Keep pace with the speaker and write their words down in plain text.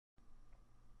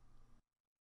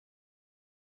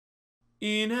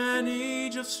In an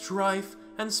age of strife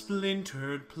and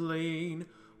splintered plain,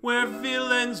 where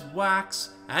villains wax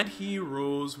and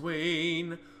heroes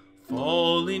wane,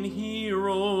 fallen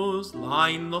heroes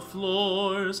line the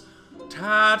floors,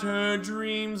 tattered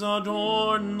dreams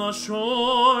adorn the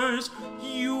shores.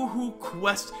 You who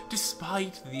quest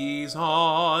despite these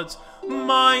odds,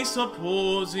 my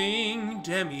supposing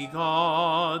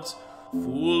demigods,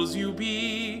 fools you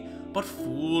be, but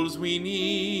fools we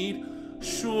need,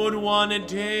 should one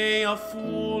day a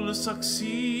fool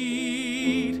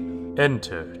succeed.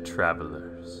 Enter,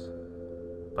 travelers,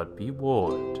 but be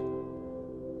warned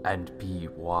and be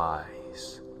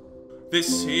wise.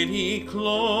 This city,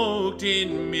 cloaked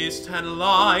in mist and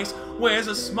lies, wears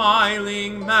a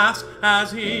smiling mask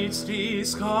as its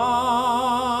disguise.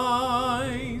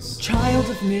 Child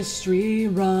of mystery,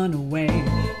 run away.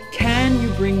 Can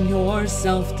you bring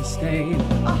yourself to stay?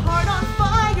 A heart on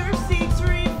fire seeks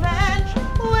revenge.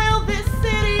 Will this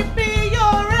city be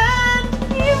your end?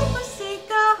 You forsake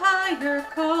a higher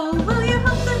call. Will you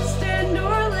help them stand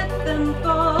or let them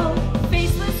fall?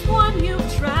 Faceless one,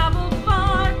 you've traveled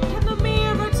far. Can the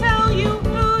mirror tell you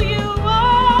who you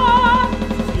are?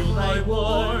 Fueled by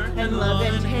war and love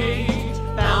and hate,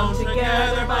 bound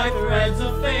together by threads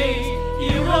of fate,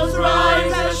 heroes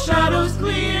rise as shadows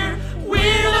clear.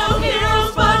 We're no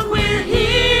heroes, but we're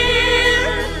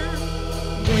here.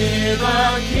 We're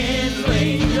the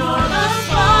kindling, you're the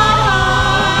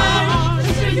spark.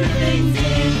 Stranger things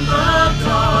in the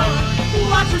dark,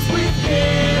 watch us with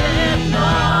hidden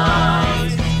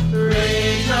eyes.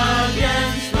 Rage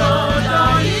against the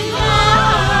dying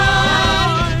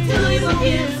light, till we look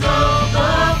into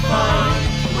the fight.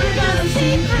 We're gonna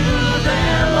see through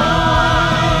their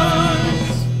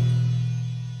lies.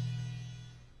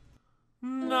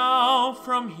 Now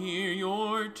from here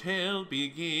your tale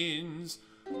begins.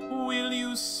 Will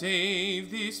you save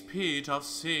this pit of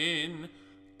sin?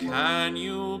 Can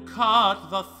you cut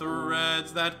the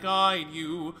threads that guide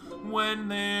you when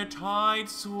they're tied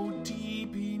so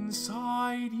deep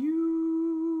inside you?